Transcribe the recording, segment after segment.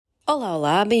Olá,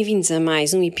 olá, bem-vindos a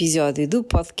mais um episódio do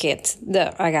podcast da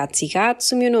Gatos e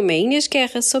Gatos. O meu nome é Inês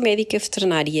Guerra, sou médica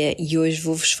veterinária e hoje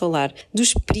vou-vos falar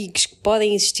dos perigos que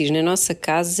podem existir na nossa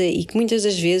casa e que muitas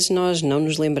das vezes nós não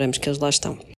nos lembramos que eles lá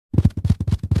estão.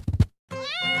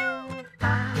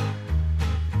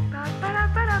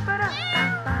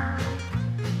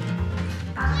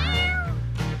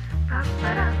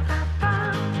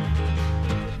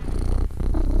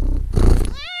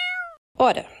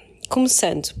 Ora,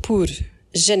 começando por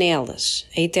janelas,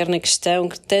 a eterna questão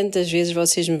que tantas vezes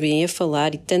vocês me vêm a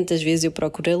falar e tantas vezes eu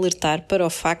procuro alertar para o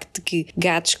facto de que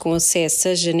gatos com acesso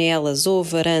a janelas ou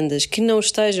varandas que não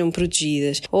estejam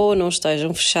protegidas ou não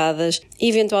estejam fechadas,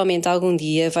 eventualmente algum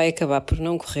dia vai acabar por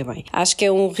não correr bem. Acho que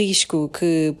é um risco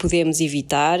que podemos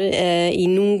evitar e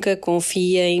nunca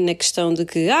confiem na questão de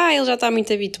que ele já está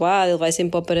muito habituado, ele vai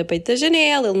sempre ao parapeito da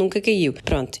janela, ele nunca caiu.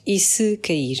 Pronto, e se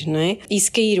cair, não é? E se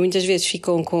cair muitas vezes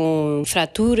ficam com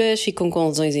fraturas, ficam com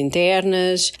lesões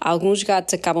internas, alguns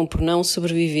gatos acabam por não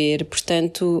sobreviver,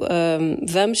 portanto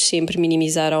vamos sempre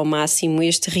minimizar ao máximo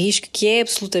este risco que é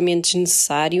absolutamente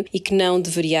desnecessário e que não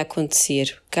deveria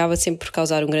acontecer. Acaba sempre por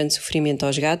causar um grande sofrimento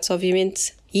aos gatos,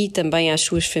 obviamente, e também às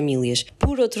suas famílias.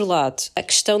 Por outro lado, a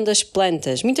questão das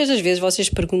plantas. Muitas das vezes vocês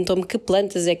perguntam-me que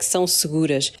plantas é que são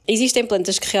seguras. Existem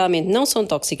plantas que realmente não são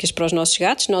tóxicas para os nossos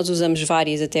gatos, nós usamos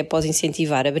várias até para os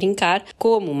incentivar a brincar,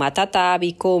 como o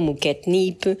matatabi, como o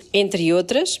catnip, entre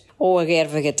outras, ou a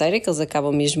erva gateira, que eles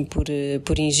acabam mesmo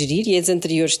por ingerir, e as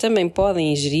anteriores também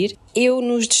podem ingerir. Eu,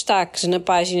 nos destaques na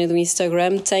página do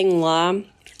Instagram, tenho lá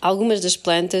algumas das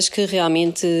plantas que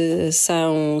realmente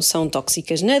são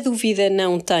tóxicas. Na dúvida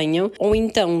não tenham, ou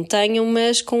então tenham,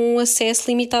 mas com acesso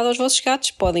limitado aos vossos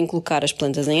gatos. Podem colocar as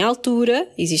plantas em altura,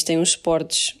 existem uns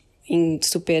suportes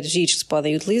super giros que se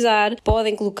podem utilizar,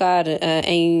 podem colocar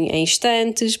em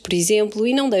estantes, por exemplo,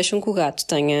 e não deixam que o gato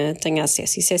tenha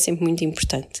acesso. Isso é sempre muito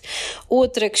importante.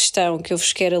 Outra questão que eu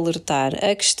vos quero alertar,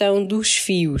 a questão dos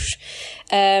fios.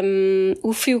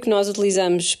 O fio que nós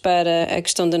utilizamos para a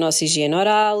questão da nossa higiene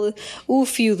oral, o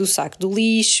fio do saco do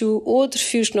lixo, outros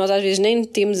fios que nós às vezes nem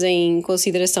temos em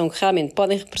consideração que realmente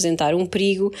podem representar um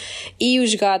perigo, e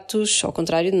os gatos, ao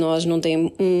contrário de nós, não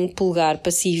têm um polegar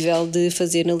passível de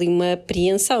fazer ali uma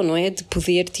apreensão, não é? De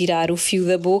poder tirar o fio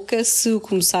da boca se o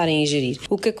começarem a ingerir.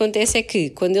 O que acontece é que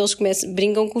quando eles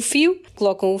brincam com o fio,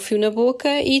 colocam o fio na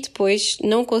boca e depois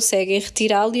não conseguem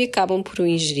retirá-lo e acabam por o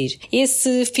ingerir.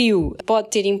 Esse fio pode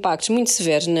ter impactos muito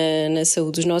severos na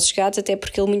saúde dos nossos gatos, até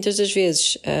porque ele muitas das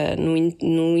vezes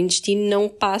no intestino não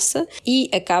passa e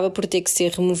acaba por ter que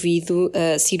ser removido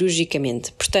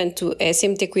cirurgicamente. Portanto, é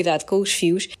sempre ter cuidado com os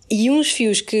fios, e uns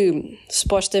fios que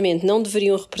supostamente não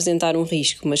deveriam representar um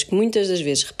risco, mas que muitas das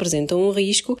vezes representam um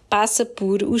risco, passa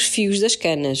por os fios das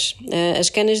canas.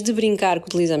 As canas de brincar que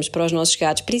utilizamos para os nossos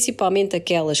gatos, principalmente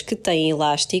aquelas que têm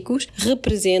elásticos,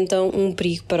 representam um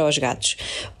perigo para os gatos,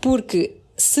 porque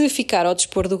se ficar ao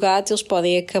dispor do gato, eles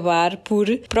podem acabar por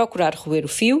procurar roer o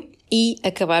fio e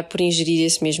acabar por ingerir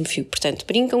esse mesmo fio. Portanto,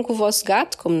 brincam com o vosso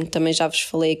gato, como também já vos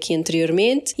falei aqui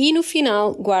anteriormente, e no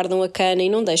final guardam a cana e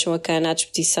não deixam a cana à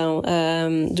disposição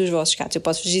dos vossos gatos. Eu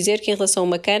posso-vos dizer que em relação a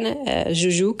uma cana, a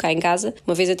Juju, cá em casa,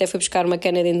 uma vez até foi buscar uma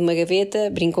cana dentro de uma gaveta,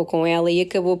 brincou com ela e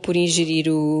acabou por ingerir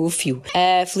o fio.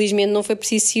 Felizmente não foi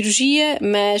preciso cirurgia,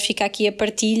 mas fica aqui a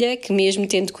partilha que mesmo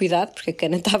tendo cuidado, porque a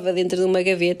cana estava dentro de uma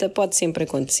gaveta, pode sempre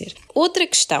acontecer. Outra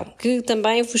questão que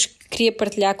também vos queria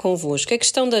partilhar convosco, a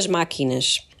questão das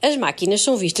máquinas. As máquinas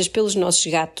são vistas pelos nossos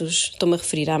gatos, estou-me a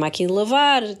referir à máquina de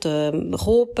lavar,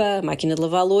 roupa, à máquina de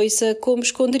lavar louça, como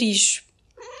esconderijos.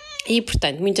 E,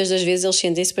 portanto, muitas das vezes eles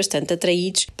sentem-se bastante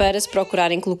atraídos para se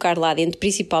procurarem colocar lá dentro,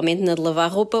 principalmente na de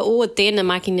lavar roupa ou até na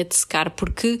máquina de secar,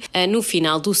 porque no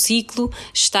final do ciclo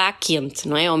está quente,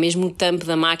 não é? Ou mesmo o tampo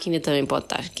da máquina também pode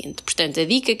estar quente. Portanto, a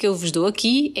dica que eu vos dou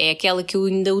aqui é aquela que eu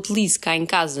ainda utilizo cá em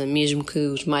casa, mesmo que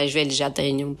os mais velhos já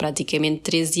tenham praticamente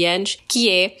 13 anos, que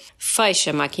é: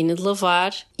 fecho a máquina de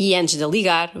lavar e antes de a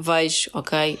ligar vejo,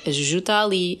 ok, a Juju está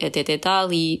ali, a Teté está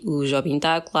ali, o Jobim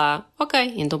está lá,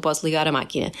 ok, então posso ligar a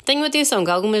máquina. Tenham atenção que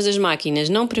algumas das máquinas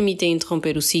não permitem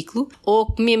interromper o ciclo,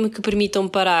 ou mesmo que permitam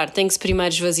parar, tem que se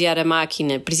primeiro esvaziar a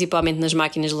máquina, principalmente nas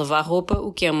máquinas de lavar roupa,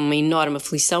 o que é uma enorme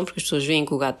aflição, porque as pessoas veem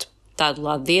que o gato está do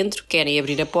lado de dentro, querem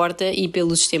abrir a porta e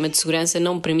pelo sistema de segurança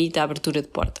não permite a abertura de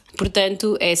porta.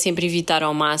 Portanto, é sempre evitar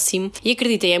ao máximo. E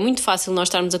acreditem, é muito fácil nós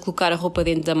estarmos a colocar a roupa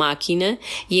dentro da máquina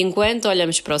e enquanto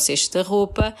olhamos para o cesto da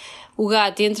roupa, o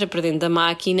gato entra para dentro da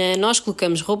máquina, nós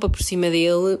colocamos roupa por cima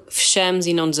dele, fechamos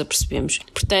e não nos apercebemos.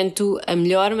 Portanto, a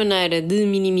melhor maneira de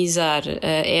minimizar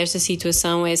esta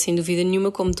situação é, sem dúvida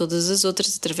nenhuma, como todas as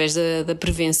outras, através da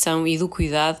prevenção e do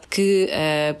cuidado que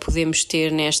podemos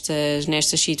ter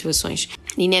nestas situações.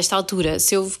 E nesta altura,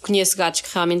 se eu conheço gatos que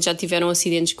realmente já tiveram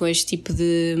acidentes com este tipo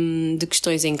de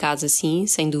questões em casa, sim,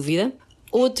 sem dúvida.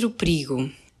 Outro perigo.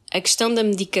 A questão da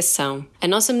medicação. A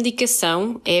nossa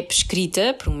medicação é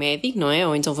prescrita por um médico, não é?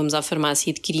 Ou então vamos à farmácia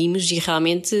e adquirimos e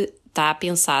realmente está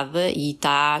pensada e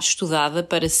está estudada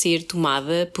para ser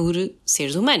tomada por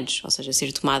seres humanos, ou seja,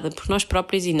 ser tomada por nós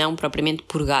próprios e não propriamente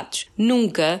por gatos.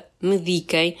 Nunca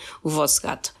mediquem o vosso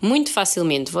gato. Muito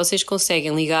facilmente vocês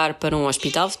conseguem ligar para um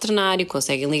hospital veterinário,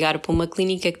 conseguem ligar para uma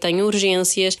clínica que tenha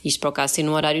urgências, isto para o caso ser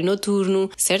no horário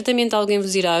noturno, certamente alguém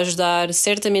vos irá ajudar,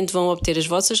 certamente vão obter as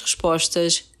vossas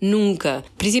respostas. Nunca.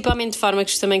 Principalmente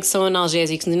fármacos também que são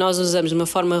analgésicos e nós usamos de uma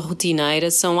forma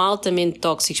rotineira, são altamente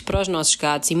tóxicos para os nossos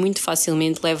gatos e muito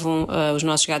facilmente levam os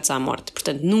nossos gatos à morte.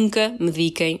 Portanto, nunca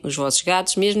mediquem os vossos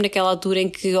gatos, mesmo naquela altura em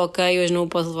que, ok, hoje não o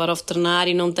posso levar ao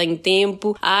veterinário, não tenho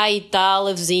tempo, e tal,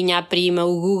 a vizinha, a prima,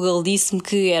 o Google disse-me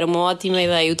que era uma ótima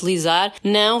ideia utilizar.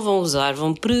 Não vão usar,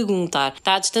 vão perguntar.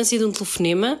 Está à distância de um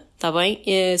telefonema, está bem?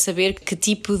 Saber que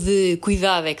tipo de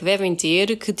cuidado é que devem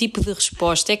ter, que tipo de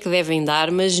resposta é que devem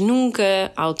dar, mas nunca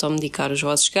automedicar os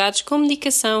vossos gatos com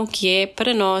medicação que é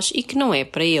para nós e que não é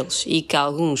para eles. E que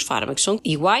alguns fármacos são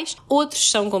iguais,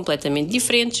 outros são completamente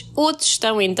diferentes, outros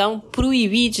estão então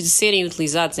proibidos de serem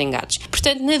utilizados em gatos.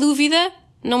 Portanto, na dúvida,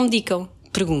 não medicam.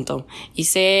 Perguntam.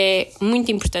 Isso é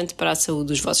muito importante para a saúde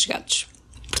dos vossos gatos.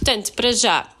 Portanto, para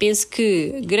já, penso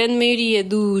que a grande maioria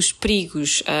dos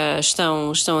perigos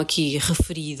estão aqui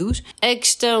referidos. A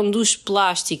questão dos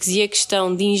plásticos e a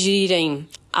questão de ingerirem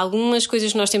algumas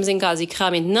coisas que nós temos em casa e que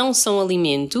realmente não são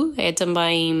alimento é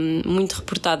também muito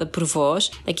reportada por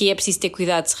vós. Aqui é preciso ter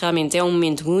cuidado se realmente é um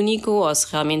momento único ou se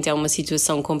realmente é uma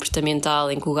situação comportamental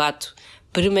em que o gato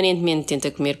permanentemente tenta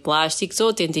comer plásticos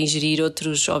ou tenta ingerir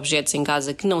outros objetos em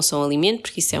casa que não são alimento,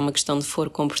 porque isso é uma questão de foro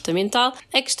comportamental.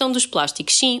 A questão dos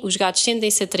plásticos, sim, os gatos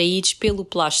sentem-se atraídos pelo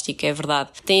plástico, é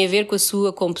verdade. Tem a ver com a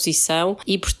sua composição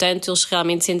e, portanto, eles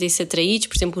realmente sentem-se atraídos.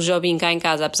 Por exemplo, o Jobim cá em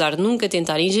casa, apesar de nunca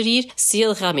tentar ingerir, se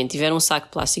ele realmente tiver um saco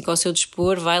de plástico ao seu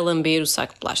dispor, vai lamber o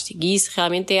saco de plástico. E isso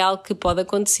realmente é algo que pode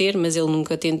acontecer, mas ele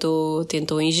nunca tentou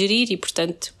ingerir e,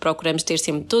 portanto, procuramos ter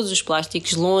sempre todos os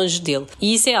plásticos longe dele.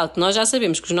 E isso é algo que nós já sabemos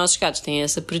que os nossos gatos têm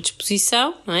essa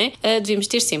predisposição, não é? Devemos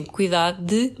ter sempre cuidado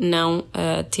de não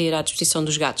ter à disposição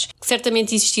dos gatos.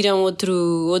 Certamente existirão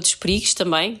outros perigos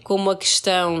também, como a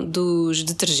questão dos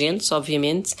detergentes,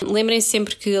 obviamente. Lembrem-se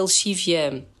sempre que a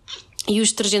lexívia e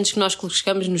os detergentes que nós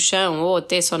colocamos no chão, ou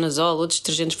até Sonazol, outros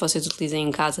detergentes que vocês utilizem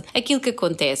em casa, aquilo que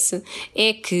acontece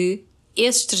é que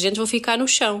esses detergentes vão ficar no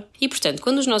chão. E, portanto,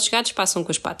 quando os nossos gatos passam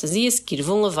com as patas e a seguir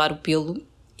vão lavar o pelo,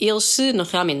 eles, se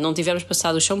realmente não tivermos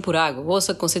passado o chão por água ou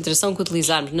se a concentração que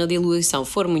utilizarmos na diluição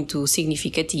for muito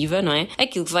significativa, não é?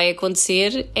 Aquilo que vai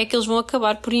acontecer é que eles vão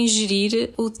acabar por ingerir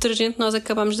o detergente que nós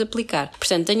acabamos de aplicar.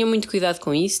 Portanto, tenham muito cuidado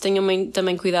com isso, tenham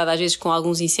também cuidado às vezes com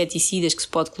alguns inseticidas que se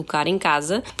pode colocar em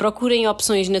casa, procurem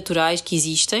opções naturais que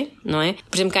existem, não é?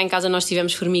 Por exemplo, cá em casa nós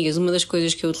tivemos formigas, uma das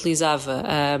coisas que eu utilizava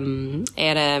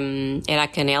era a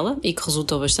canela e que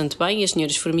resultou bastante bem, e as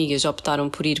senhoras formigas optaram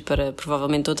por ir para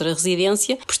provavelmente outra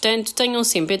residência. Portanto, tenham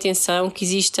sempre atenção que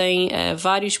existem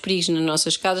vários perigos nas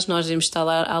nossas casas, nós devemos estar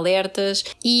alertas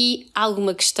e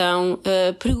alguma questão,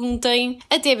 perguntem.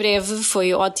 Até breve,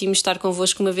 foi ótimo estar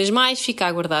convosco uma vez mais, fico a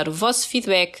aguardar o vosso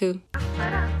feedback.